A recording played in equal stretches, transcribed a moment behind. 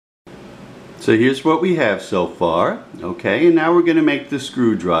So here's what we have so far, okay, and now we're going to make the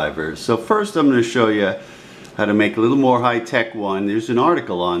screwdriver. So first I'm going to show you how to make a little more high-tech one. There's an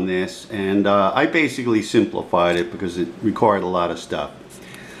article on this, and I basically simplified it because it required a lot of stuff.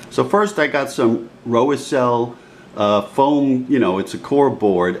 So first I got some Roacell foam, you know, it's a core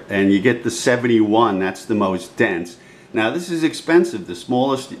board, and you get the 71, that's the most dense. Now this is expensive. The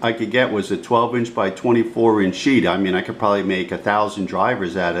smallest I could get was a 12-inch by 24-inch sheet. I mean, I could probably make 1,000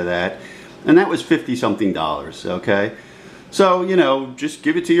 drivers out of that. And that was $50-something, okay? So, you know, just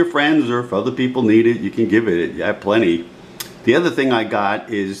give it to your friends, or if other people need it, you can give it. You have plenty. The other thing I got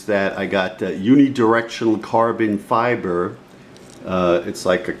is that I got unidirectional carbon fiber. It's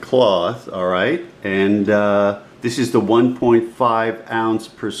like a cloth, all right? And this is the 1.5 ounce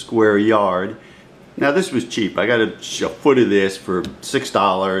per square yard. Now this was cheap. I got a foot of this for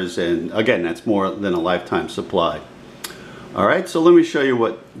 $6, and again, that's more than a lifetime supply. All right, so let me show you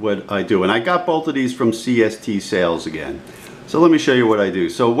what I do. And I got both of these from CST Sales again. So let me show you what I do.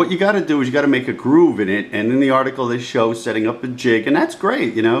 So what you got to do is you got to make a groove in it. And in the article they show setting up a jig. And that's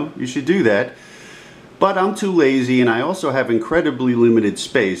great, you know, you should do that. But I'm too lazy, and I also have incredibly limited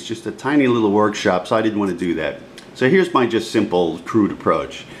space, just a tiny little workshop, so I didn't want to do that. So here's my just simple, crude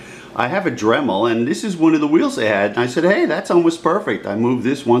approach. I have a Dremel, and this is one of the wheels they had. And I said, hey, that's almost perfect. I move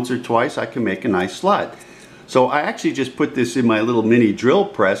this once or twice, I can make a nice slot. So I actually just put this in my little mini drill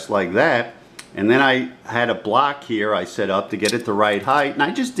press like that, and then I had a block here I set up to get it the right height, and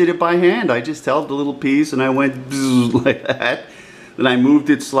I just did it by hand. I just held the little piece and I went like that. Then I moved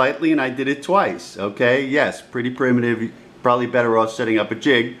it slightly and I did it twice, okay? Yes, pretty primitive, probably better off setting up a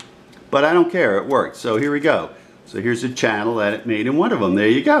jig, but I don't care, it worked. So here we go. So here's a channel that it made in one of them. There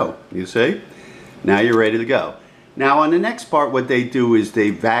you go, you see? Now you're ready to go. Now on the next part, what they do is they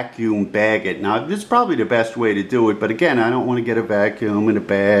vacuum bag it. Now this is probably the best way to do it, but again, I don't want to get a vacuum in a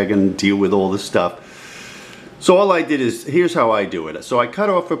bag and deal with all this stuff. So all I did is, here's how I do it. So I cut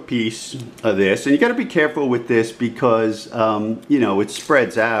off a piece of this, and you got to be careful with this because, you know, it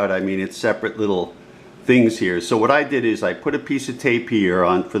spreads out. I mean, it's separate little things here. So what I did is I put a piece of tape here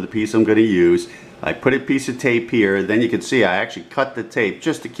on for the piece I'm going to use. I put a piece of tape here, then you can see I actually cut the tape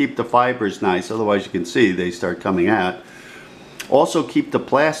just to keep the fibers nice, otherwise you can see they start coming out. Also keep the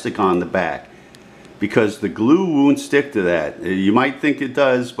plastic on the back because the glue won't stick to that. You might think it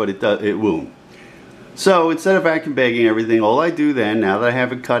does, but it won't. So instead of vacuum bagging everything, all I do then, now that I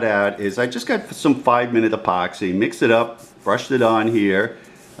have it cut out, is I just got some 5-minute epoxy, mixed it up, brushed it on here,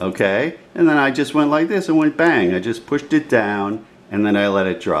 okay? And then I just went like this and went bang. I just pushed it down and then I let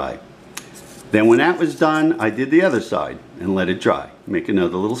it dry. Then when that was done, I did the other side and let it dry. Make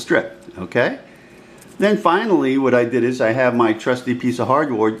another little strip, okay? Then finally, what I did is I have my trusty piece of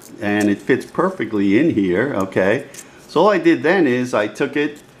hardwood, and it fits perfectly in here, okay? So all I did then is I took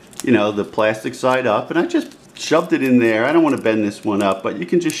it, you know, the plastic side up, and I just shoved it in there. I don't want to bend this one up, but you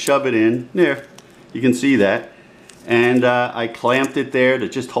can just shove it in. There, you can see that. And I clamped it there to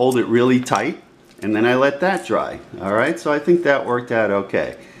just hold it really tight, and then I let that dry, all right? So I think that worked out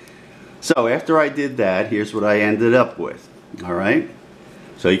okay. So after I did that, here's what I ended up with, all right?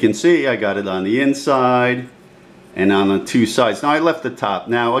 So you can see I got it on the inside and on the two sides. Now I left the top.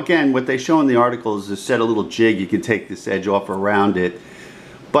 Now again, what they show in the article is to set a little jig. You can take this edge off around it.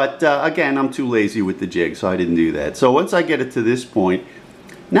 But again, I'm too lazy with the jig, so I didn't do that. So once I get it to this point,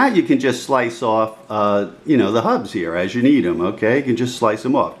 now you can just slice off, you know, the hubs here as you need them, okay? You can just slice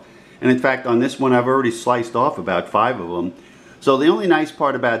them off. And in fact, on this one, I've already sliced off about 5 of them. So the only nice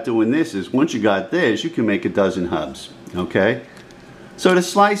part about doing this is once you got this, you can make a dozen hubs, okay? So to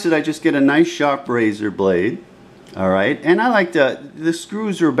slice it, I just get a nice sharp razor blade, all right? And I like the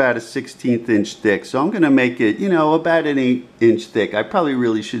screws are about a 1/16 inch thick, so I'm gonna make it, you know, about an 8-inch thick. I probably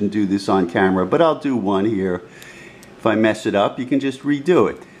really shouldn't do this on camera, but I'll do one here. If I mess it up, you can just redo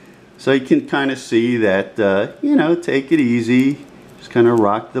it. So you can kind of see that, you know, take it easy. Just kind of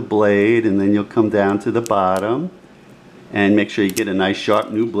rock the blade, and then you'll come down to the bottom. And make sure you get a nice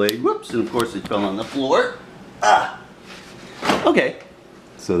sharp new blade. Whoops, and of course it fell on the floor. Ah! Okay,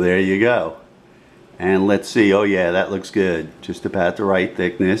 so there you go. And let's see, oh yeah, that looks good. Just about the right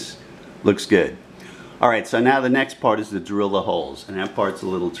thickness. Looks good. Alright, so now the next part is to drill the holes, and that part's a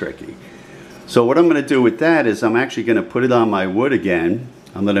little tricky. So what I'm going to do with that is I'm actually going to put it on my wood again.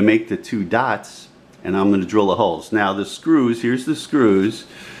 I'm going to make the 2 dots, and I'm going to drill the holes. Now the screws, here's the screws.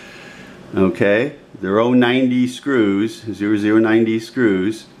 Okay, they're 090 screws, 0090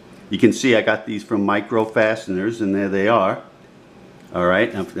 screws. You can see I got these from Micro Fasteners, and there they are. All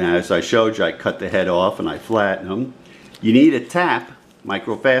right, now as I showed you, I cut the head off and I flatten them. You need a tap.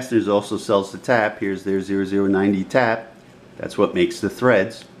 Micro Fasteners also sells the tap. Here's their 0090 tap. That's what makes the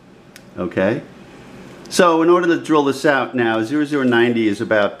threads. Okay? So in order to drill this out now, 0090 is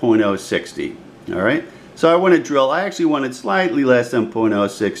about 0.060. Alright? So I want to drill, I actually want it slightly less than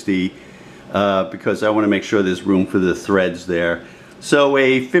 0.060 because I want to make sure there's room for the threads there. So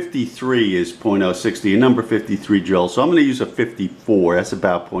a 53 is 0.060, a number 53 drill. So I'm going to use a 54, that's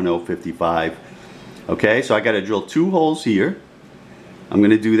about 0.055. Okay, so I got to drill 2 holes here. I'm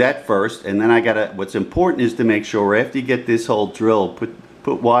going to do that first, and then I got to, what's important is to make sure after you get this hole drilled,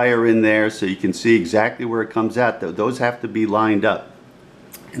 put wire in there so you can see exactly where it comes out. Those have to be lined up,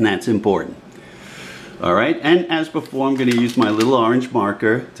 and that's important. Alright, and as before, I'm going to use my little orange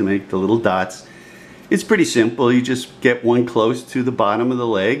marker to make the little dots. It's pretty simple. You just get one close to the bottom of the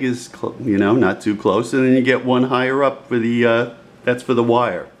leg, not too close, and then you get one higher up for the, that's for the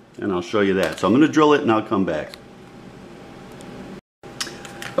wire. And I'll show you that. So I'm going to drill it and I'll come back.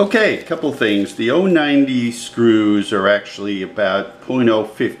 Okay, a couple things. The 090 screws are actually about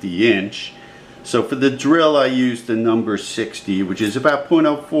 0.050 inch. So for the drill I used the number 60, which is about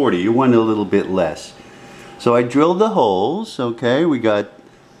 0.040. You want a little bit less. So I drilled the holes. Okay, we got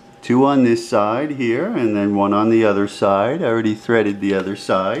 2 on this side here and then 1 on the other side. I already threaded the other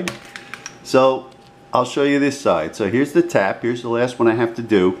side. So I'll show you this side. So here's the tap. Here's the last one I have to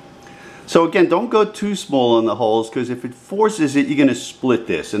do. So again, don't go too small on the holes because if it forces it, you're going to split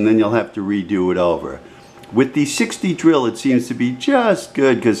this and then you'll have to redo it over. With the 60 drill, it seems to be just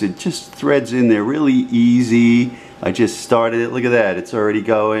good because it just threads in there really easy. I just started it. Look at that. It's already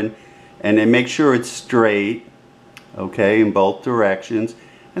going. And then make sure it's straight, okay, in both directions.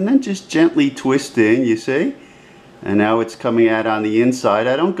 And then just gently twist in, you see? And now it's coming out on the inside.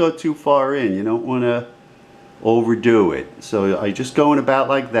 I don't go too far in. You don't want to overdo it. So I just go in about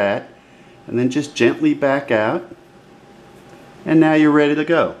like that. And then just gently back out. And now you're ready to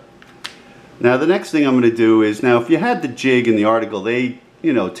go. Now the next thing I'm going to do is, now if you had the jig in the article, they,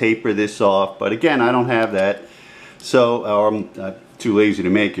 taper this off. But again, I don't have that. So I'm too lazy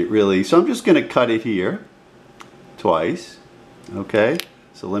to make it really. So I'm just going to cut it here twice. Okay.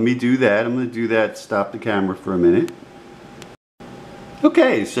 So let me do that. I'm going to do that, stop the camera for a minute.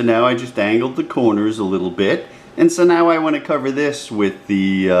 Okay, so now I just angled the corners a little bit. And so now I want to cover this with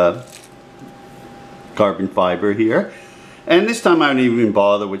the carbon fiber here. And this time I don't even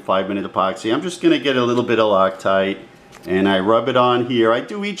bother with 5-minute epoxy. I'm just going to get a little bit of Loctite and I rub it on here. I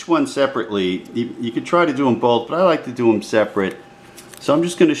do each one separately. You could try to do them both, but I like to do them separate. So I'm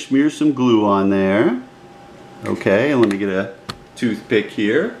just going to smear some glue on there. Okay, and let me get a toothpick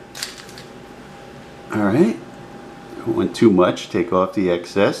here. Alright, don't want too much, take off the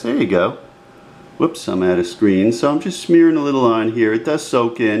excess. There you go. Whoops, I'm out of screen. So I'm just smearing a little on here. It does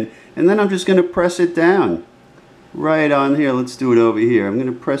soak in, and then I'm just going to press it down right on here. Let's do it over here. I'm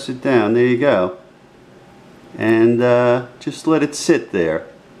going to press it down. There you go. And just let it sit there.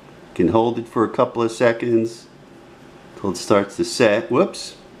 You can hold it for a couple of seconds until it starts to set.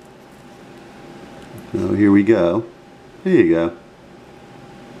 Whoops. So here we go. There you go.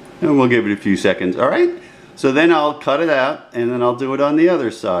 And we'll give it a few seconds. Alright, so then I'll cut it out and then I'll do it on the other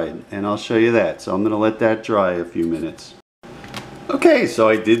side and I'll show you that. So I'm going to let that dry a few minutes. Okay, so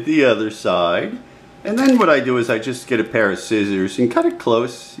I did the other side, and then what I do is I just get a pair of scissors and cut it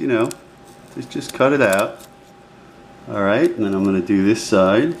close, just cut it out. Alright, and then I'm going to do this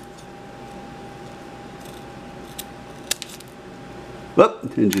side.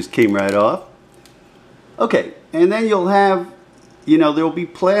 Whoop, and just came right off. Okay, and then you'll have, there'll be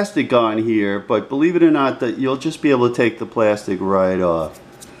plastic on here, but believe it or not, that you'll just be able to take the plastic right off.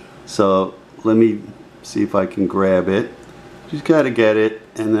 So let me see if I can grab it. Just gotta get it,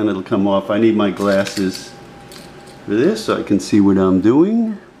 and then it'll come off. I need my glasses for this so I can see what I'm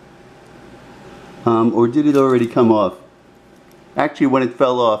doing. Or did it already come off? Actually, when it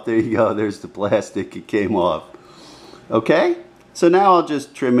fell off, there you go, there's the plastic, it came off. Okay? So now I'll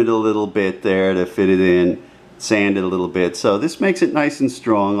just trim it a little bit there to fit it in, sand it a little bit. So this makes it nice and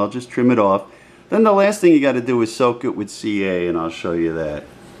strong. I'll just trim it off. Then the last thing you got to do is soak it with CA, and I'll show you that.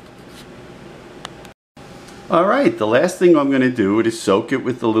 Alright, the last thing I'm going to do is soak it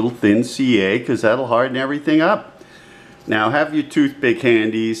with a little thin CA because that'll harden everything up. Now have your toothpick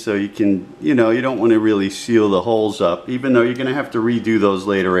handy so you can, you don't want to really seal the holes up, even though you're going to have to redo those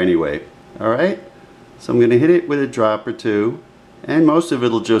later anyway. Alright, so I'm going to hit it with a drop or two. And most of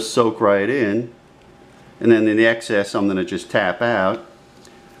it will just soak right in. And then in the excess I'm going to just tap out.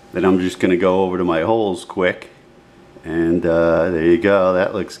 Then I'm just going to go over to my holes quick. And there you go.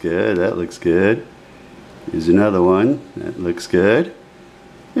 That looks good. That looks good. Here's another one. That looks good.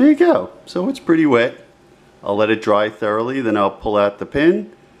 There you go. So it's pretty wet. I'll let it dry thoroughly. Then I'll pull out the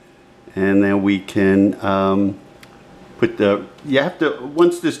pin. And then we can you have to,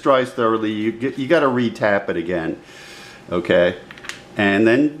 once this dries thoroughly, you got to re-tap it again, okay? And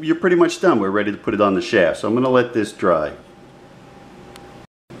then you're pretty much done. We're ready to put it on the shaft. So I'm going to let this dry.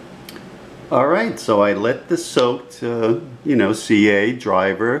 All right, so I let the soaked, CA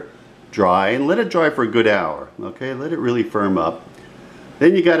driver dry, and let it dry for a good hour, okay? Let it really firm up.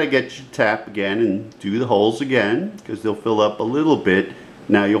 Then you got to get your tap again and do the holes again, because they'll fill up a little bit.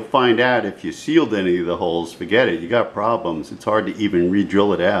 Now you'll find out if you sealed any of the holes, forget it, you got problems. It's hard to even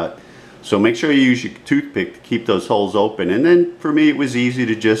re-drill it out. So make sure you use your toothpick to keep those holes open. And then for me it was easy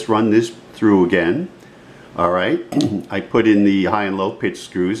to just run this through again. All right, I put in the high and low pitch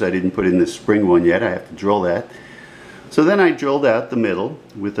screws. I didn't put in the spring one yet, I have to drill that. So then I drilled out the middle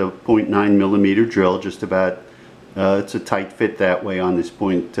with a 0.9mm drill, just about, it's a tight fit that way on this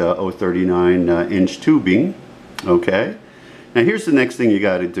 .039 inch tubing, okay? Now here's the next thing you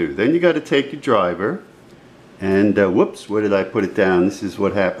got to do. Then you got to take your driver and, whoops, where did I put it down? This is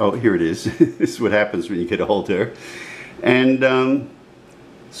what happened, oh here it is. This is what happens when you get older. And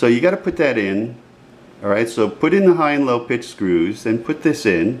so you got to put that in. All right, so put in the high and low pitch screws, then put this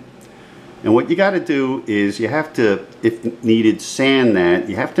in. And what you got to do is you have to, if needed, sand that.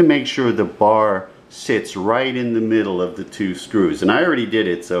 You have to make sure the bar sits right in the middle of the two screws. And I already did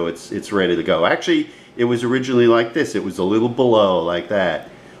it, so it's ready to go. Actually, it was originally like this. It was a little below like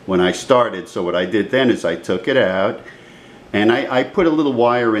that when I started. So what I did then is I took it out and I put a little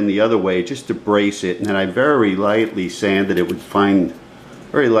wire in the other way just to brace it. And then I very lightly sanded it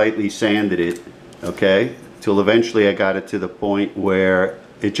okay, till eventually I got it to the point where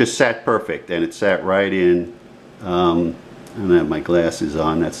it just sat perfect, and it sat right in. I don't have my glasses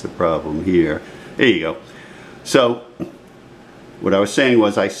on, that's the problem here. There you go. So what I was saying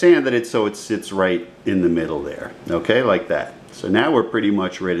was I sanded it so it sits right in the middle there, okay, like that. So now we're pretty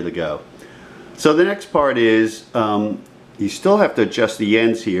much ready to go. So the next part is you still have to adjust the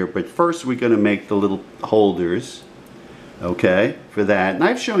ends here, but first we're going to make the little holders, okay, for that. And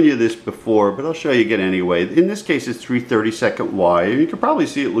I've shown you this before, but I'll show you again anyway. In this case, it's 3/32 wire. You can probably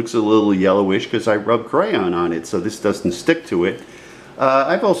see it looks a little yellowish because I rubbed crayon on it, so this doesn't stick to it.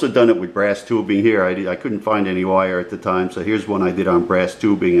 I've also done it with brass tubing here. I couldn't find any wire at the time, so here's one I did on brass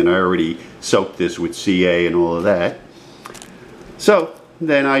tubing, and I already soaked this with CA and all of that. So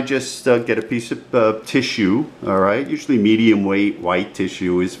then I just get a piece of tissue, all right? Usually medium weight, white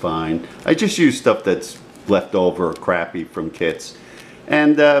tissue is fine. I just use stuff that's left over or crappy from kits.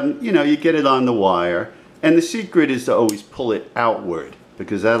 And you get it on the wire. And the secret is to always pull it outward,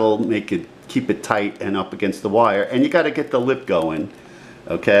 because that'll make it, keep it tight and up against the wire. And you got to get the lip going,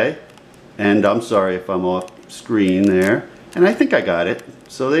 okay? And I'm sorry if I'm off screen there. And I think I got it.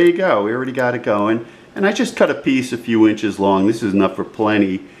 So there you go, we already got it going. And I just cut a piece a few inches long. This is enough for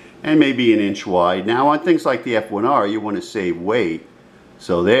plenty, and maybe an inch wide. Now on things like the F1R, you want to save weight.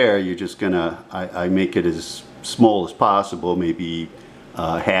 So there, you're just gonna, I make it as small as possible, maybe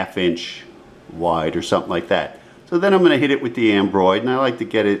 ½ inch wide or something like that. So then I'm gonna hit it with the ambroid, and I like to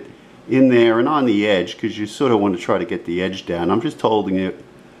get it in there and on the edge, because you sort of want to try to get the edge down. I'm just holding it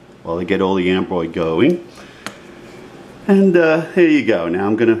while I get all the ambroid going. And here you go. Now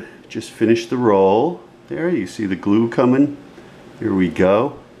I'm gonna just finish the roll. There, you see the glue coming. Here we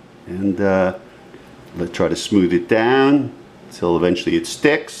go. And let's try to smooth it down until eventually it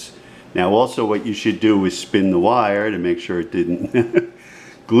sticks. Now also what you should do is spin the wire to make sure it didn't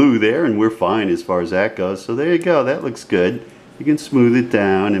glue there, and we're fine as far as that goes. So there you go, that looks good. You can smooth it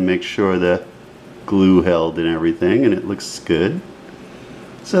down and make sure the glue held and everything, and it looks good.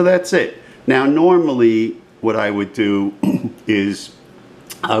 So that's it. Now normally what I would do is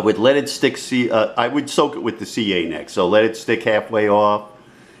I would let it stick, I would soak it with the CA next. So let it stick halfway off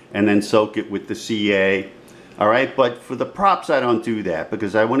and then soak it with the CA. All right, but for the props I don't do that,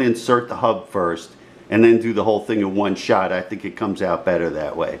 because I want to insert the hub first and then do the whole thing in one shot. I think it comes out better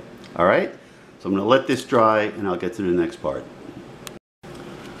that way. All right, so I'm going to let this dry and I'll get to the next part.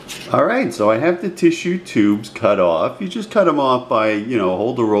 All right, so I have the tissue tubes cut off. You just cut them off by,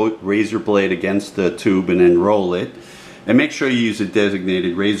 hold the razor blade against the tube and then roll it. And make sure you use a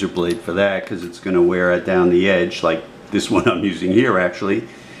designated razor blade for that, because it's going to wear it down the edge, like this one I'm using here actually.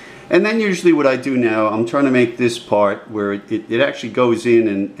 And then usually what I do now, I'm trying to make this part where it actually goes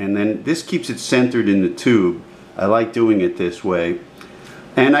in, and then this keeps it centered in the tube. I like doing it this way.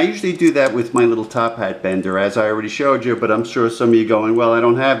 And I usually do that with my little top hat bender, as I already showed you, but I'm sure some of you are going, well, I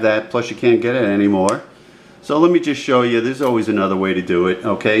don't have that, plus you can't get it anymore. So let me just show you, there's always another way to do it,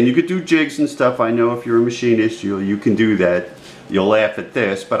 okay? And you could do jigs and stuff. I know if you're a machinist, you can do that. You'll laugh at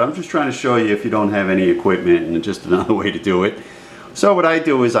this, but I'm just trying to show you if you don't have any equipment, and just another way to do it. So what I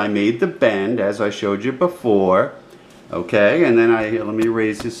do is I made the bend, as I showed you before, Okay, and then let me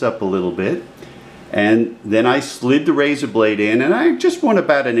raise this up a little bit. And then I slid the razor blade in, and I just want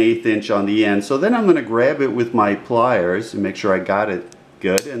about an 1/8 inch on the end. So then I'm going to grab it with my pliers and make sure I got it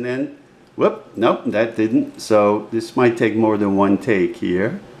good. And then, whoop, nope, that didn't. So this might take more than one take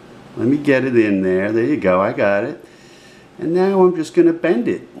here. Let me get it in there. There you go, I got it. And now I'm just going to bend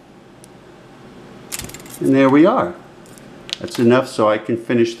it. And there we are. That's enough so I can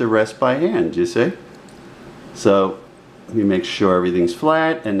finish the rest by hand, you see? So let me make sure everything's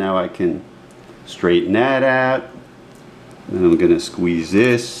flat, and now I can straighten that out. And I'm going to squeeze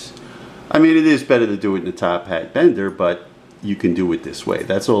this. I mean, it is better to do it in the top hat bender, but you can do it this way.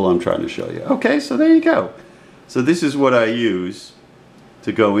 That's all I'm trying to show you. Okay, so there you go. So this is what I use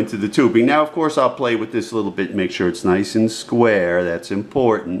to go into the tubing. Now, of course, I'll play with this a little bit, make sure it's nice and square. That's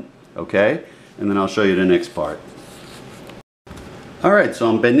important, okay? And then I'll show you the next part. Alright, so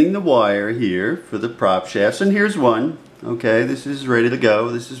I'm bending the wire here for the prop shafts, and here's one. Okay, this is ready to go.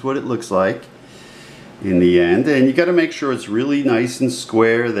 This is what it looks like in the end, and you got to make sure it's really nice and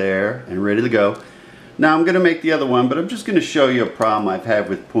square there and ready to go. Now I'm going to make the other one, but I'm just going to show you a problem I've had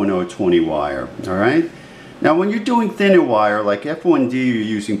with .020 wire. Alright, now when you're doing thinner wire like F1D, you're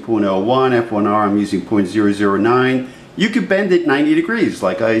using .01, F1R I'm using .009. You could bend it 90 degrees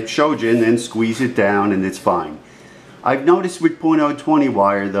like I showed you and then squeeze it down and it's fine. I've noticed with .020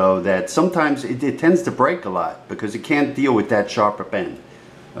 wire though that sometimes it tends to break a lot because it can't deal with that sharper bend.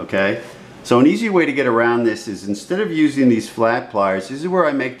 Okay, so an easy way to get around this is instead of using these flat pliers, this is where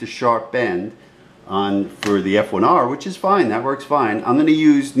I make the sharp bend for the F1R, which is fine, that works fine. I'm going to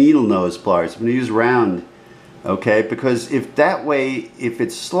use needle nose pliers. I'm going to use round, okay, because if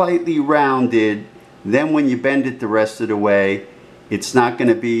it's slightly rounded, then when you bend it the rest of the way, it's not going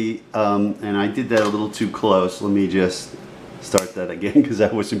to be, and I did that a little too close. Let me just start that again because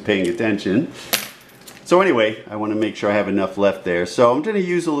I wasn't paying attention. So anyway, I want to make sure I have enough left there. So I'm going to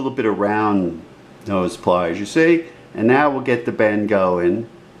use a little bit of round nose pliers, you see? And now we'll get the bend going.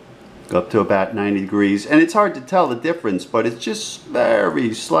 Go up to about 90 degrees. And it's hard to tell the difference, but it's just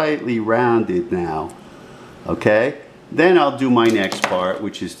very slightly rounded now. Okay? Then I'll do my next part,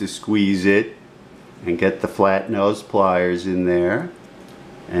 which is to squeeze it and get the flat nose pliers in there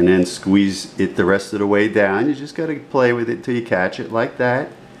and then squeeze it the rest of the way down. You just got to play with it till you catch it like that.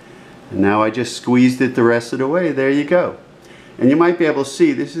 And now I just squeezed it the rest of the way. There you go. And you might be able to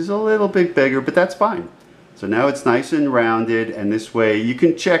see this is a little bit bigger, but that's fine. So now it's nice and rounded, and this way you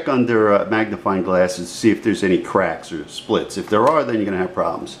can check under magnifying glasses to see if there's any cracks or splits. If there are, then you're going to have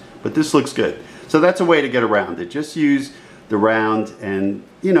problems. But this looks good. So that's a way to get around it. Just use the round and,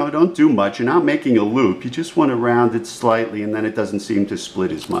 you know, don't do much. You're not making a loop. You just want to round it slightly and then it doesn't seem to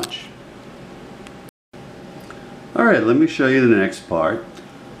split as much. Alright, let me show you the next part.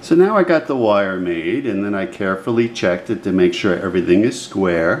 So now I got the wire made and then I carefully checked it to make sure everything is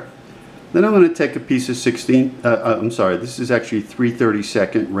square. Then I'm going to take a piece of this is actually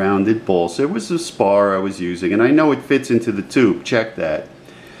 3/32 rounded balsa. It was a spar I was using and I know it fits into the tube. Check that.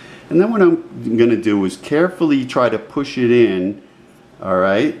 And then what I'm going to do is carefully try to push it in,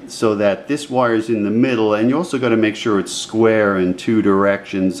 alright, so that this wire is in the middle, and you also got to make sure it's square in two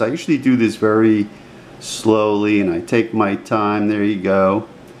directions. I usually do this very slowly and I take my time. There you go.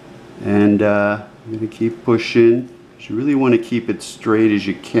 And I'm going to keep pushing. You really want to keep it straight as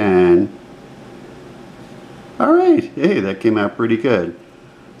you can. Alright, hey, that came out pretty good.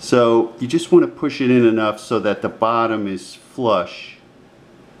 So you just want to push it in enough so that the bottom is flush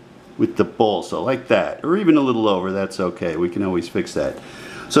with the balsa, like that, or even a little over. That's okay, we can always fix that.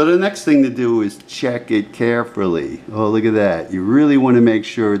 So the next thing to do is check it carefully. Oh, look at that. You really want to make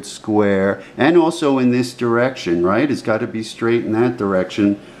sure it's square, and also in this direction, right? It's got to be straight in that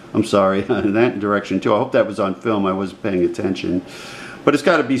direction. I'm sorry, in that direction too. I hope that was on film, I wasn't paying attention. But it's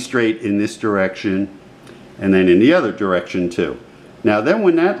got to be straight in this direction and then in the other direction too. Now then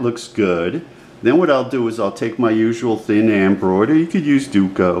when that looks good, then what I'll do is I'll take my usual thin ambroid, or you could use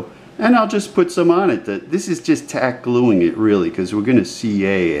Duco, and I'll just put some on it. This is just tack gluing it really because we're going to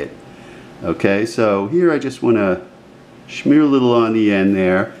CA it. Okay, so here I just want to smear a little on the end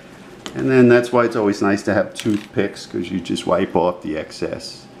there, and then that's why it's always nice to have toothpicks because you just wipe off the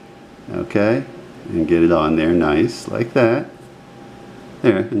excess. Okay, and get it on there nice like that.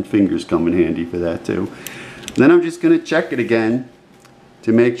 There, and fingers come in handy for that too. Then I'm just going to check it again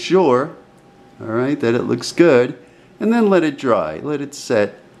to make sure, alright, that it looks good, and then let it dry, let it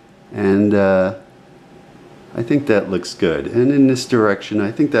set, and I think that looks good. And in this direction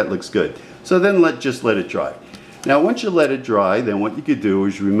I think that looks good. So then just let it dry. Now once you let it dry, then what you could do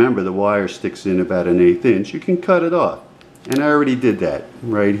is, remember the wire sticks in about 1/8 inch, you can cut it off. And I already did that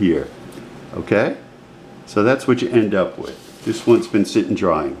right here. Okay? So that's what you end up with. This one's been sitting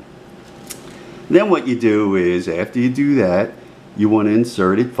drying. Then what you do is, after you do that, you want to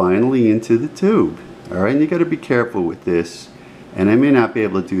insert it finally into the tube. Alright, and you got to be careful with this. And I may not be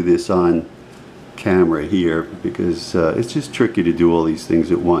able to do this on camera here because it's just tricky to do all these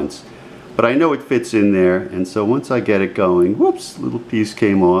things at once. But I know it fits in there, and so once I get it going, whoops, little piece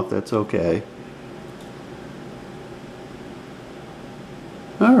came off, that's okay.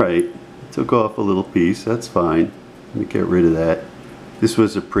 Alright, took off a little piece, that's fine. Let me get rid of that. This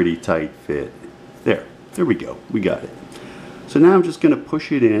was a pretty tight fit. There we go, we got it. So now I'm just going to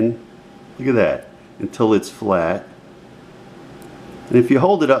push it in, look at that, until it's flat. And if you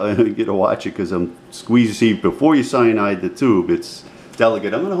hold it up, you get to watch it because I'm squeezing, see, before you cyanide the tube, it's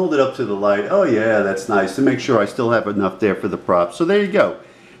delicate. I'm going to hold it up to the light. Oh yeah, that's nice, to make sure I still have enough there for the prop. So there you go.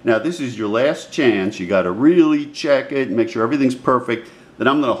 Now this is your last chance. You got to really check it, make sure everything's perfect. Then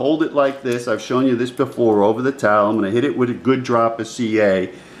I'm going to hold it like this. I've shown you this before over the towel. I'm going to hit it with a good drop of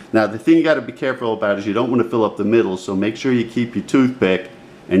CA. Now the thing you got to be careful about is you don't want to fill up the middle, so make sure you keep your toothpick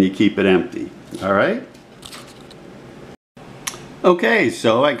and you keep it empty. Alright? Okay,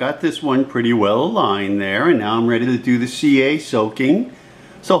 so I got this one pretty well aligned there, and now I'm ready to do the CA soaking.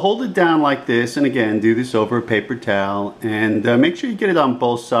 So hold it down like this, and again, do this over a paper towel, and make sure you get it on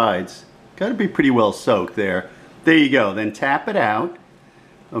both sides. Got to be pretty well soaked there. There you go. Then tap it out.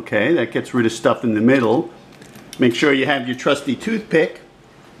 Okay, that gets rid of stuff in the middle. Make sure you have your trusty toothpick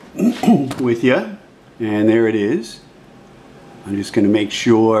with you, and there it is. I'm just going to make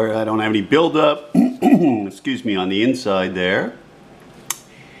sure I don't have any buildup, excuse me, on the inside there.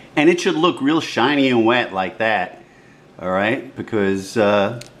 And it should look real shiny and wet like that, all right, because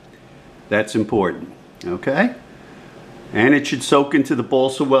that's important, okay? And it should soak into the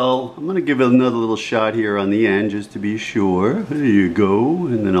balsa well. I'm going to give it another little shot here on the end just to be sure. There you go,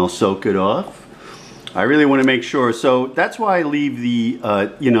 and then I'll soak it off. I really want to make sure, so that's why I leave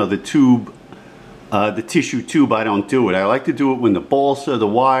the, you know, the tube, the tissue tube. I don't do it. I like to do it when the balsa, the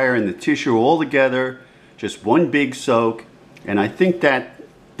wire, and the tissue are all together, just one big soak, and I think that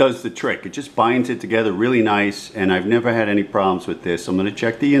does the trick. It just binds it together really nice, and I've never had any problems with this. I'm going to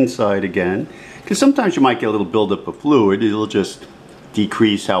check the inside again, because sometimes you might get a little buildup of fluid. It'll just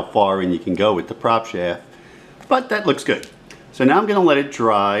decrease how far in you can go with the prop shaft, but that looks good. So now I'm going to let it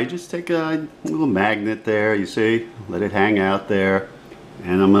dry. Just take a little magnet there, you see, let it hang out there,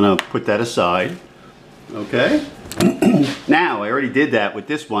 and I'm going to put that aside. Okay. Now I already did that with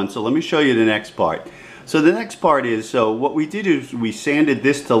this one, so let me show you the next part. So the next part is, so what we did is we sanded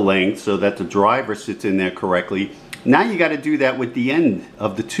this to length so that the driver sits in there correctly. Now you got to do that with the end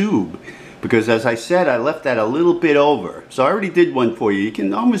of the tube, because as I said, I left that a little bit over. So I already did one for you. You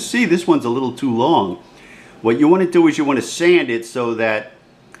can almost see this one's a little too long. What you want to do is you want to sand it so that,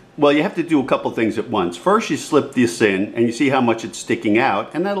 well, you have to do a couple things at once. First, you slip this in and you see how much it's sticking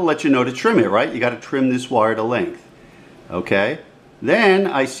out, and that'll let you know to trim it, right? You got to trim this wire to length. Okay? Then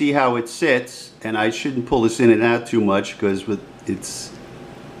I see how it sits, and I shouldn't pull this in and out too much because it's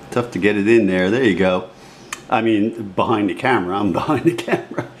tough to get it in there. There you go. I mean, behind the camera. I'm behind the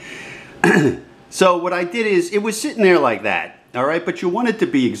camera. So what I did is, it was sitting there like that. All right, but you want it to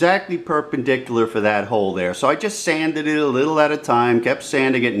be exactly perpendicular for that hole there. So I just sanded it a little at a time, kept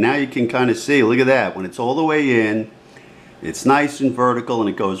sanding it, and now you can kind of see, look at that, when it's all the way in, it's nice and vertical, and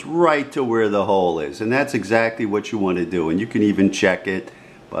it goes right to where the hole is. And that's exactly what you want to do. And you can even check it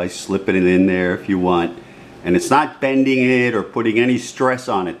by slipping it in there if you want. And it's not bending it or putting any stress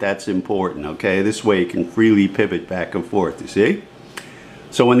on it. That's important, okay? This way it can freely pivot back and forth, you see?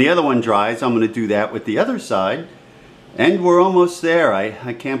 So when the other one dries, I'm going to do that with the other side. And we're almost there.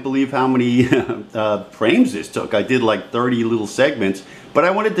 I can't believe how many frames this took. I did like 30 little segments, but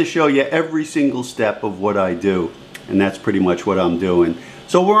I wanted to show you every single step of what I do. And that's pretty much what I'm doing.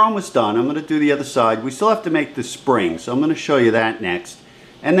 So we're almost done. I'm going to do the other side. We still have to make the spring, so I'm going to show you that next.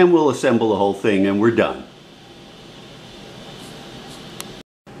 And then we'll assemble the whole thing and we're done.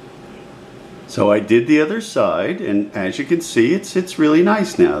 So I did the other side, and as you can see, it sits really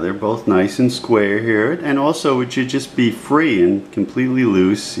nice now. They're both nice and square here, and also it should just be free and completely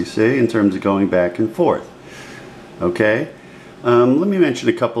loose, you see, in terms of going back and forth. Okay, let me mention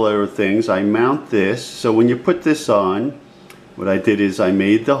a couple other things. I mount this, so when you put this on, what I did is I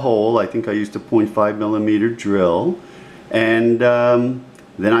made the hole. I think I used a 0.5mm drill, and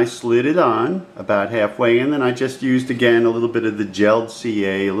then I slid it on about halfway, and then I just used again a little bit of the gelled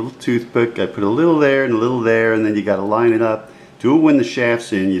CA, a little toothpick. I put a little there and a little there, and then you got to line it up. Do it when the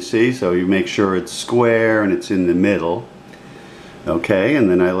shaft's in, you see, so you make sure it's square and it's in the middle. Okay, and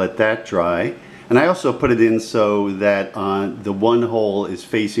then I let that dry. And I also put it in so that the one hole is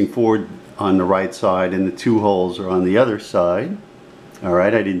facing forward on the right side and the 2 holes are on the other side.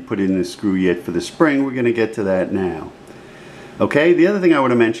 Alright, I didn't put in the screw yet for the spring. We're going to get to that now. Okay, the other thing I want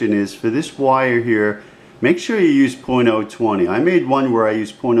to mention is for this wire here, make sure you use .020. I made one where I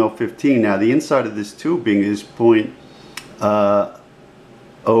used .015. Now the inside of this tubing is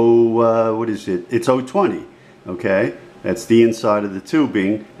it's 020. Okay, that's the inside of the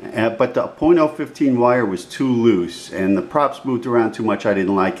tubing, but the .015 wire was too loose and the props moved around too much. I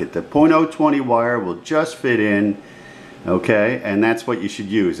didn't like it. The .020 wire will just fit in. Okay, and that's what you should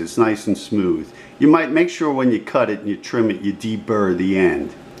use. It's nice and smooth. You might make sure when you cut it and you trim it, you deburr the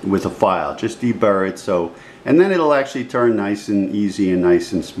end with a file. Just deburr it and then it'll actually turn nice and easy and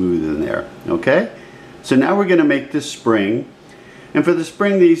nice and smooth in there. Okay, so now we're going to make this spring. And for the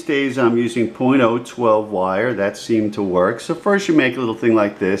spring these days I'm using .012 wire. That seemed to work. So first you make a little thing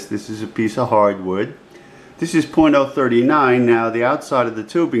like this. This is a piece of hardwood. This is .039. Now the outside of the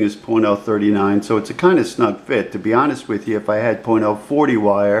tubing is .039, so it's a kind of snug fit. To be honest with you, if I had .040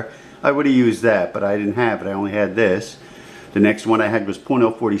 wire, I would have used that, but I didn't have it. I only had this. The next one I had was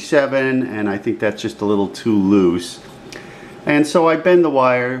 .047, and I think that's just a little too loose. And so I bend the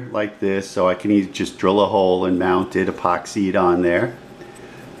wire like this, so I can either just drill a hole and mount it, epoxy it on there.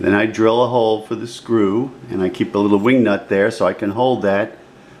 Then I drill a hole for the screw, and I keep a little wing nut there so I can hold that.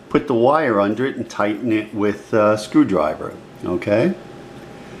 Put the wire under it and tighten it with a screwdriver. Okay,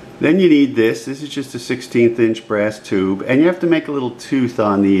 then you need this. This is just a 1/16 inch brass tube, and you have to make a little tooth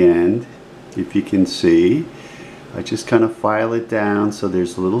on the end, if you can see. I just kind of file it down so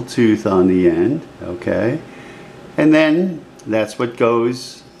there's a little tooth on the end. Okay, and then that's what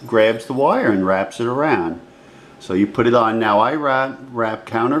grabs the wire and wraps it around. So you put it on. Now I wrap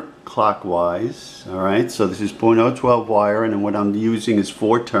counterclockwise. Alright, so this is .012 wire, and then what I'm using is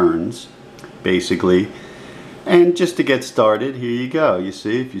 4 turns basically. And just to get started, here you go. You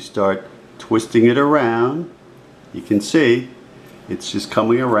see, if you start twisting it around, you can see it's just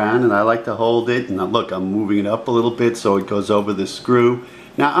coming around, and I like to hold it, and look, I'm moving it up a little bit so it goes over the screw.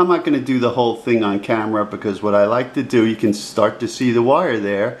 Now I'm not going to do the whole thing on camera, because what I like to do, you can start to see the wire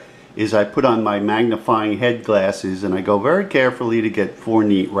there, is I put on my magnifying head glasses and I go very carefully to get 4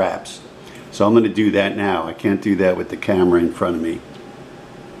 neat wraps. So I'm going to do that now. I can't do that with the camera in front of me.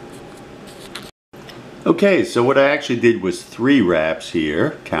 Okay, so what I actually did was 3 wraps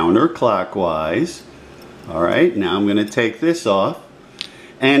here, counterclockwise. Alright, now I'm going to take this off.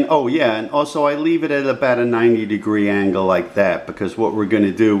 And oh yeah, and also I leave it at about a 90-degree angle like that, because what we're going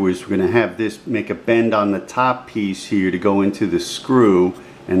to do is we're going to have this make a bend on the top piece here to go into the screw,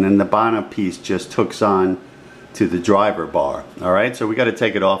 and then the bottom piece just hooks on to the driver bar. Alright, so we got to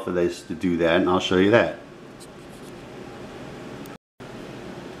take it off of this to do that, and I'll show you that.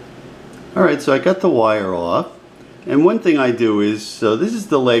 Alright, so I got the wire off, and one thing I do is, so this is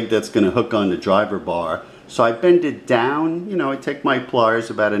the leg that's going to hook on the driver bar. So I bend it down, you know, I take my pliers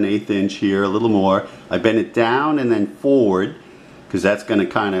about an 1/8 inch here, a little more. I bend it down and then forward, because that's going to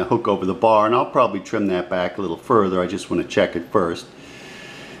kind of hook over the bar, and I'll probably trim that back a little further. I just want to check it first.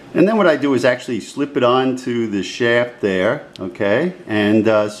 And then what I do is actually slip it onto the shaft there, okay? And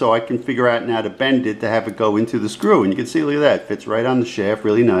so I can figure out now to bend it to have it go into the screw. And you can see, look at that, it fits right on the shaft,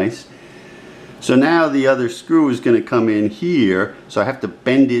 really nice. So now the other screw is going to come in here, so I have to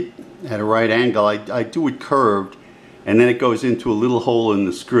bend it at a right angle. I do it curved, and then it goes into a little hole in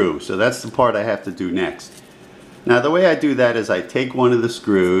the screw. So that's the part I have to do next. Now the way I do that is I take one of the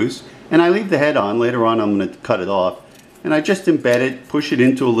screws, and I leave the head on. Later on I'm going to cut it off. And I just embed it, push it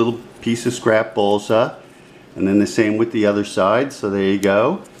into a little piece of scrap balsa, and then the same with the other side. So there you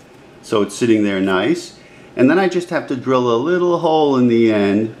go. So it's sitting there nice. And then I just have to drill a little hole in the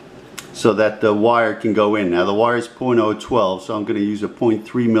end so that the wire can go in. Now the wire is .012, so I'm going to use a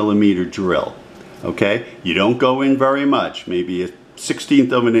 0.3 millimeter drill. Okay, you don't go in very much, maybe a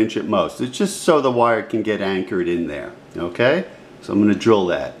 1/16 of an inch at most. It's just so the wire can get anchored in there. Okay, so I'm going to drill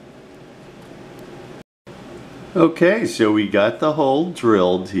that. Okay, so we got the hole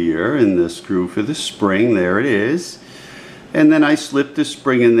drilled here in the screw for the spring. There it is. And then I slipped the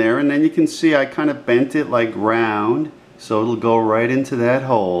spring in there, and then you can see I kind of bent it like round, so it'll go right into that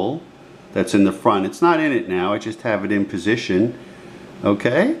hole that's in the front. It's not in it now, I just have it in position.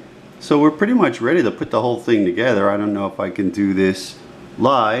 Okay, so we're pretty much ready to put the whole thing together. I don't know if I can do this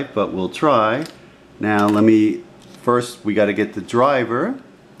live, but we'll try. Now first we got to get the driver.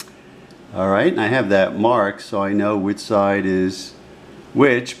 Alright, and I have that marked so I know which side is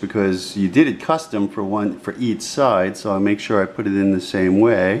which, because you did it custom for each side, so I'll make sure I put it in the same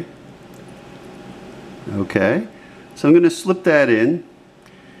way. Okay, so I'm going to slip that in,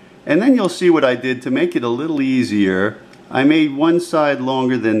 and then you'll see what I did to make it a little easier. I made one side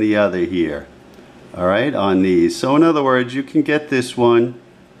longer than the other here. Alright, on these. So in other words, you can get this one,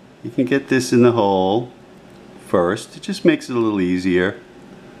 you can get this in the hole first. It just makes it a little easier.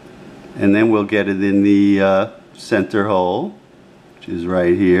 And then we'll get it in the center hole, which is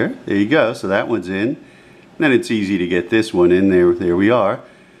right here. There you go. So that one's in. Then it's easy to get this one in there. There we are.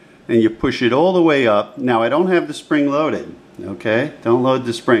 And you push it all the way up. Now I don't have the spring loaded. Okay? Don't load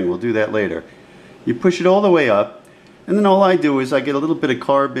the spring. We'll do that later. You push it all the way up. And then all I do is I get a little bit of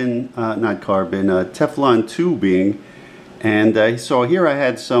Teflon tubing. And so here I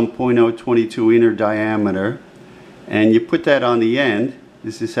had some .022 inner diameter. And you put that on the end.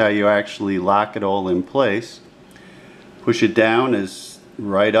 This is how you actually lock it all in place. Push it down as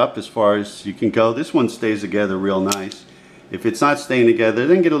right up as far as you can go. This one stays together real nice. If it's not staying together,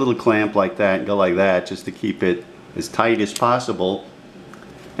 then get a little clamp like that and go like that just to keep it as tight as possible.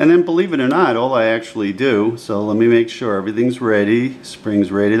 And then believe it or not, all I actually do, so let me make sure everything's ready,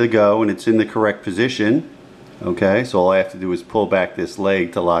 spring's ready to go, and it's in the correct position. Okay, so all I have to do is pull back this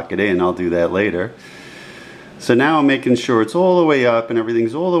leg to lock it in. I'll do that later. So now I'm making sure it's all the way up and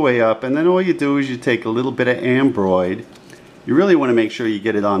everything's all the way up, and then all you do is you take a little bit of ambroid. You really want to make sure you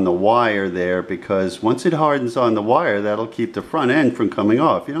get it on the wire there, because once it hardens on the wire, that'll keep the front end from coming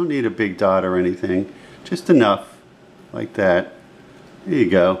off. You don't need a big dot or anything, just enough like that. There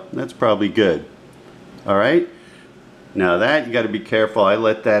you go. That's probably good. Alright, now that you got to be careful. I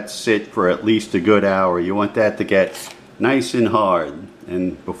let that sit for at least a good hour. You want that to get nice and hard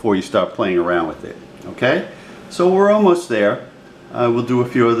and before you start playing around with it. Okay, so we're almost there. We'll do a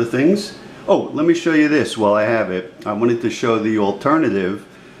few other things. Oh, let me show you this while I have it. I wanted to show the alternative.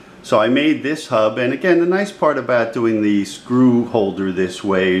 So I made this hub, and again, the nice part about doing the screw holder this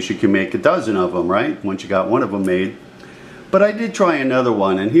way is you can make a dozen of them, right? Once you got one of them made. But I did try another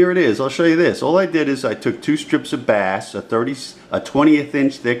one, and here it is. I'll show you this. All I did is I took 2 strips of bass, a 20th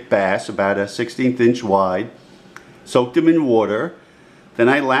inch thick bass, about a 16th inch wide, soaked them in water, then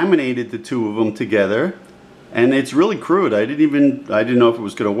I laminated the 2 of them together. And it's really crude. I didn't know if it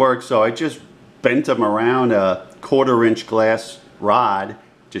was going to work, so I just bent them around a 1/4 inch glass rod,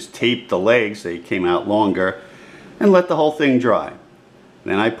 just taped the legs, they came out longer, and let the whole thing dry.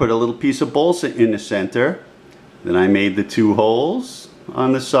 Then I put a little piece of balsa in the center. Then I made the 2 holes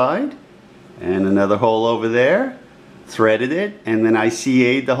on the side, and another hole over there, threaded it, and then I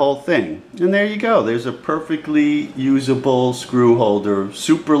CA'd the whole thing. And there you go. There's a perfectly usable screw holder,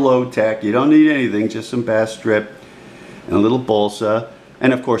 super low tech. You don't need anything, just some bass strip and a little balsa,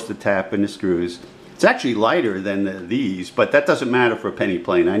 and of course the tap and the screws. It's actually lighter than these, but that doesn't matter for penny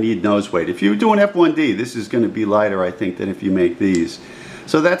plane. I need nose weight. If you do an F1D, this is going to be lighter, I think, than if you make these.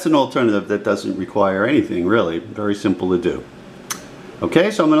 So that's an alternative that doesn't require anything, really. Very simple to do. Okay,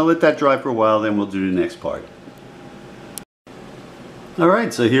 so I'm going to let that dry for a while, then we'll do the next part.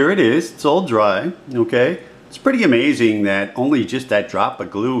 Alright, so here it is. It's all dry, okay? It's pretty amazing that only just that drop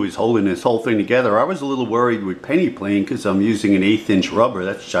of glue is holding this whole thing together. I was a little worried with penny plane because I'm using an 1/8 inch rubber.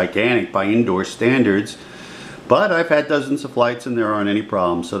 That's gigantic by indoor standards. But I've had dozens of flights and there aren't any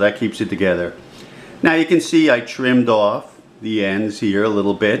problems, so that keeps it together. Now you can see I trimmed off the ends here a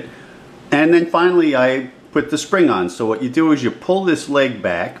little bit. And then finally I put the spring on. So what you do is you pull this leg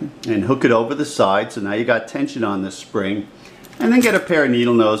back and hook it over the side. So now you got tension on this spring. And then get a pair of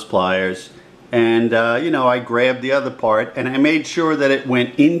needle nose pliers, and you know, I grabbed the other part and I made sure that it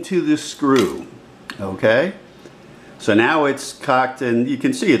went into the screw. Okay, so now it's cocked and you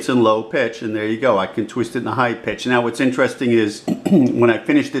can see it's in low pitch, and there you go. I can twist it in a high pitch. Now what's interesting is when I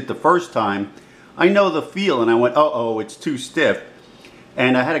finished it the first time, I know the feel and I went, uh-oh, it's too stiff,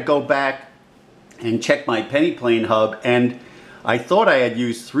 and I had to go back and check my penny plane hub, and I thought I had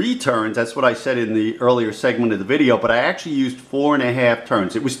used 3 turns. That's what I said in the earlier segment of the video, but I actually used 4.5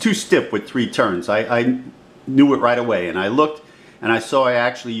 turns. It was too stiff with 3 turns. I knew it right away, and I looked and I saw I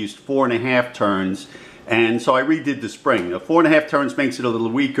actually used 4.5 turns, and so I redid the spring. Now, 4.5 turns makes it a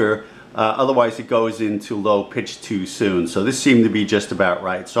little weaker, otherwise it goes into low pitch too soon. So this seemed to be just about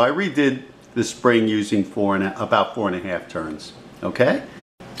right. So I redid the spring using about 4.5 turns. Okay?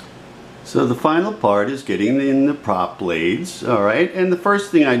 So the final part is getting in the prop blades, all right? And the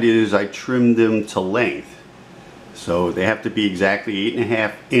first thing I did is I trimmed them to length. So they have to be exactly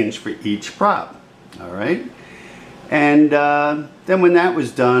 8.5 inch for each prop, all right? And then when that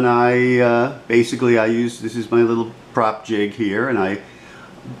was done, I basically used, this is my little prop jig here, and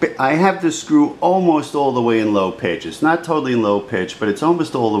I have the screw almost all the way in low pitch. It's not totally in low pitch, but it's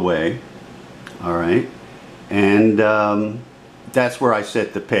almost all the way, all right? And that's where I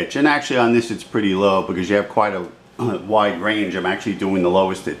set the pitch. And actually on this it's pretty low because you have quite wide range. I'm actually doing the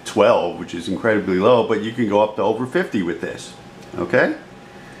lowest at 12, which is incredibly low, but you can go up to over 50 with this. Okay?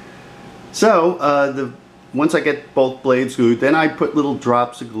 So once I get both blades glued, then I put little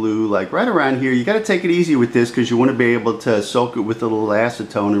drops of glue like right around here. You got to take it easy with this because you want to be able to soak it with a little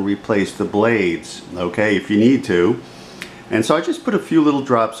acetone and replace the blades, okay, if you need to. And so I just put a few little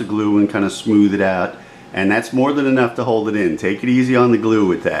drops of glue and kind of smooth it out, and that's more than enough to hold it in. Take it easy on the glue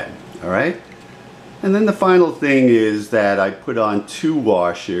with that, all right? And then the final thing is that I put on 2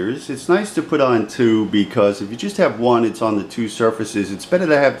 washers. It's nice to put on 2 because if you just have one, it's on the 2 surfaces. It's better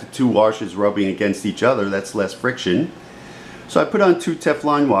to have the 2 washers rubbing against each other. That's less friction. So I put on 2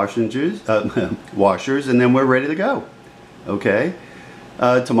 Teflon washers, and then we're ready to go. Okay.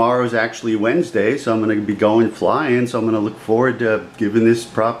 Tomorrow is actually Wednesday, so I'm going to be going flying. So I'm going to look forward to giving this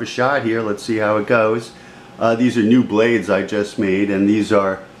proper shot here. Let's see how it goes. These are new blades I just made, and these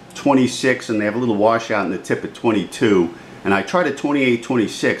are 26, and they have a little washout in the tip at 22, and I tried a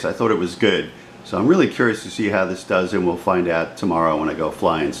 28-26. I thought it was good, so I'm really curious to see how this does, and we'll find out tomorrow when I go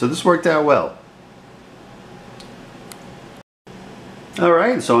flying. So this worked out well.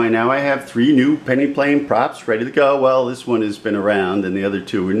 Alright, so now I have 3 new penny plane props ready to go. Well, this one has been around and the other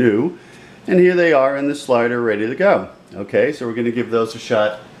 2 are new, and here they are in the slider ready to go. Okay, so we're going to give those a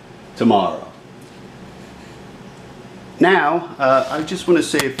shot tomorrow. Now, I just want to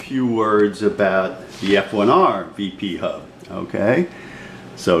say a few words about the F1R VP hub, okay?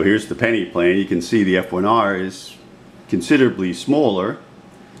 So here's the penny plane. You can see the F1R is considerably smaller,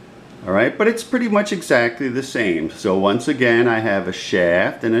 all right? But it's pretty much exactly the same. So once again, I have a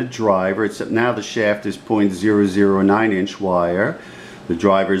shaft and a driver, except now the shaft is 0.009 inch wire. The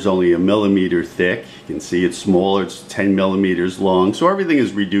driver is only 1 millimeter thick. You can see it's smaller, it's 10 millimeters long, so everything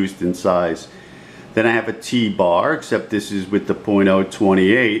is reduced in size. Then I have a T-bar, except this is with the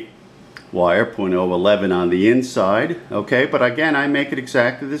 0.028 wire, 0.011 on the inside. Okay, but again, I make it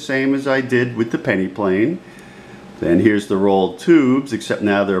exactly the same as I did with the penny plane. Then here's the rolled tubes, except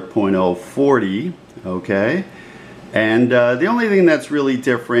now they're 0.040. Okay, and the only thing that's really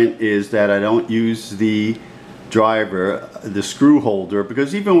different is that I don't use the driver, the screw holder,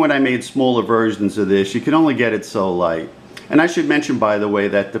 because even when I made smaller versions of this, you can only get it so light. And I should mention, by the way,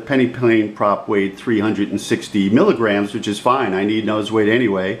 that the penny plane prop weighed 360 milligrams, which is fine. I need nose weight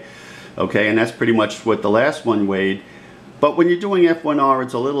anyway. Okay, and that's pretty much what the last one weighed. But when you're doing F1R,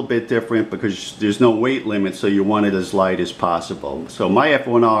 it's a little bit different because there's no weight limit, so you want it as light as possible. So my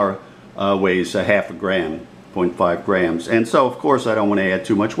F1R weighs a half a gram, 0.5 grams. And so, of course, I don't want to add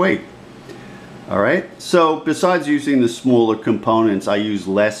too much weight. All right, so besides using the smaller components, I use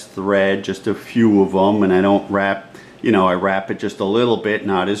less thread, just a few of them, and I don't wrap. You know, I wrap it just a little bit,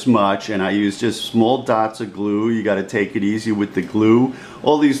 not as much, and I use just small dots of glue. You got to take it easy with the glue.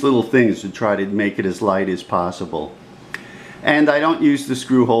 All these little things to try to make it as light as possible. And I don't use the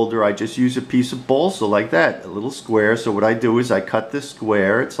screw holder. I just use a piece of balsa like that, a little square. So what I do is I cut the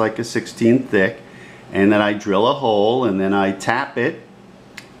square. It's like a 16 thick, and then I drill a hole, and then I tap it.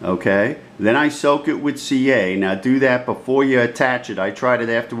 Okay, then I soak it with CA. Now do that before you attach it. I tried it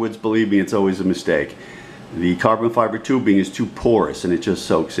afterwards. Believe me, it's always a mistake. The carbon fiber tubing is too porous and it just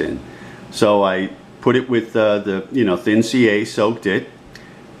soaks in. So I put it with the thin CA, soaked it,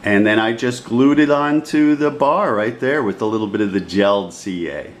 and then I just glued it onto the bar right there with a little bit of the gelled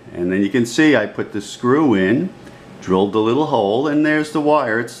CA. And then you can see I put the screw in, drilled a little hole, and there's the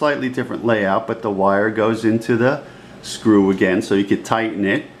wire. It's slightly different layout, but the wire goes into the screw again, so you can tighten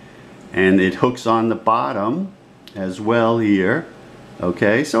it, and it hooks on the bottom as well here.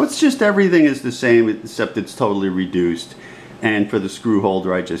 Okay, so it's just everything is the same except it's totally reduced. And for the screw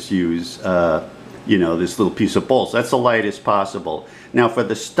holder, I just use this little piece of balsa. That's the lightest possible. Now for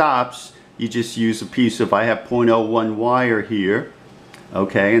the stops, you just use a piece of, I have 0.01 wire here.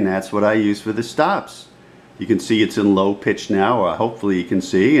 Okay, and that's what I use for the stops. You can see it's in low pitch now, or hopefully you can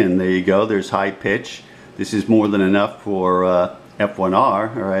see, and there you go, there's high pitch. This is more than enough for F1R,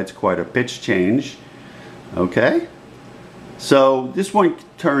 all right, it's quite a pitch change. Okay. So this one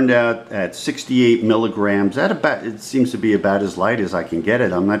turned out at 68 milligrams. It seems to be about as light as I can get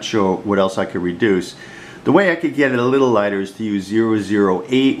it. I'm not sure what else I could reduce. The way I could get it a little lighter is to use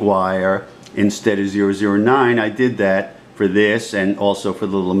 008 wire instead of 009. I did that for this and also for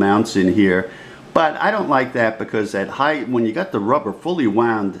the little mounts in here. But I don't like that because at height, when you got the rubber fully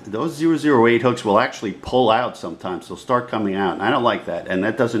wound, those 008 hooks will actually pull out sometimes. They'll start coming out. And I don't like that. And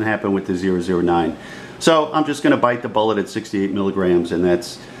that doesn't happen with the 009. So I'm just going to bite the bullet at 68 milligrams, and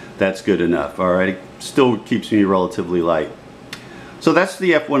that's good enough. All right, it still keeps me relatively light. So that's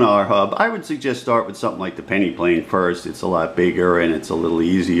the F1R hub. I would suggest start with something like the penny plane first. It's a lot bigger and it's a little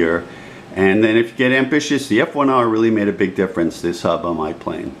easier. And then if you get ambitious, the F1R really made a big difference, this hub on my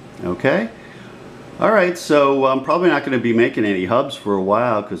plane. Okay? Alright, so I'm probably not going to be making any hubs for a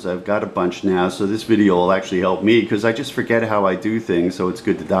while because I've got a bunch now, so this video will actually help me because I just forget how I do things, so it's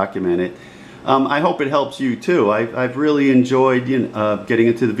good to document it. I hope it helps you too. I've really enjoyed getting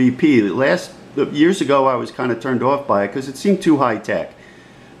into the VP. Years ago I was kind of turned off by it because it seemed too high tech.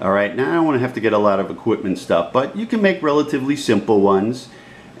 Alright, now I don't want to have to get a lot of equipment stuff, but you can make relatively simple ones.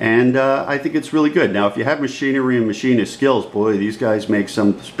 And I think it's really good. Now, if you have machinery and machinist skills, boy, these guys make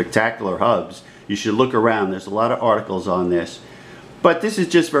some spectacular hubs. You should look around. There's a lot of articles on this. But this is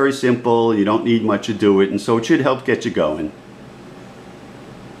just very simple. You don't need much to do it, and so it should help get you going.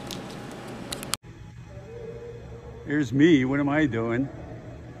 Here's me. What am I doing?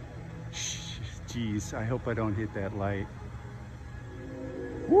 Jeez, I hope I don't hit that light.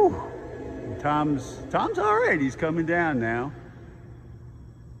 Woo! Tom's all right. He's coming down now.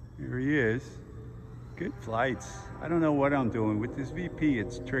 Here he is. Good flights. I don't know what I'm doing with this VP.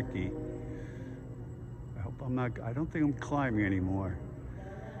 It's tricky. I hope I'm not. I don't think I'm climbing anymore.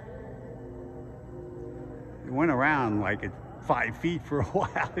 It went around like at 5 feet for a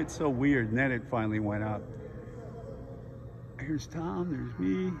while. It's so weird. And then it finally went up. Here's Tom. There's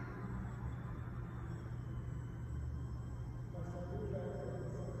me.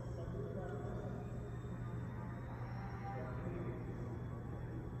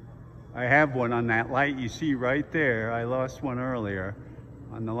 I have one on that light you see right there. I lost one earlier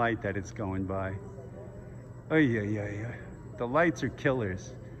on the light that it's going by. Oh yeah. The lights are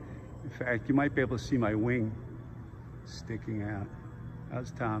killers. In fact, you might be able to see my wing sticking out.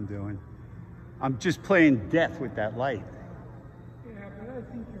 How's Tom doing? I'm just playing death with that light. Yeah, but I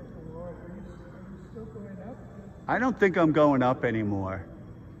think you're below. Are you still going up? I don't think I'm going up anymore.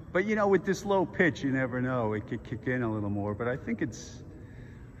 But you know, with this low pitch, you never know. It could kick in a little more, but I think it's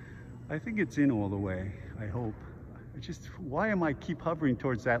in all the way, I hope. Why am I keep hovering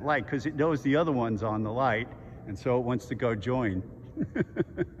towards that light? Because it knows the other one's on the light, and so it wants to go join.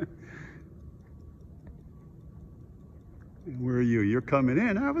 Where are you? You're coming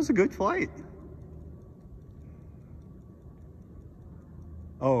in. That was a good flight.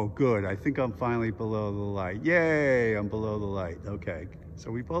 Oh, good. I think I'm finally below the light. Yay, I'm below the light. Okay, so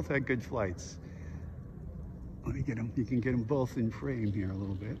we both had good flights. Let me get them. You can get them both in frame here a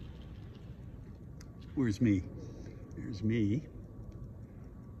little bit. Where's me? There's me.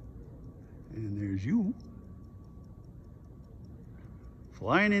 And there's you.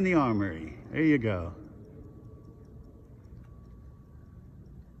 Flying in the armory. There you go.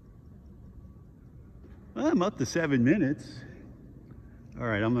 Well, I'm up to 7 minutes. All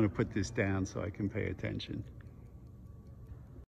right, I'm going to put this down so I can pay attention.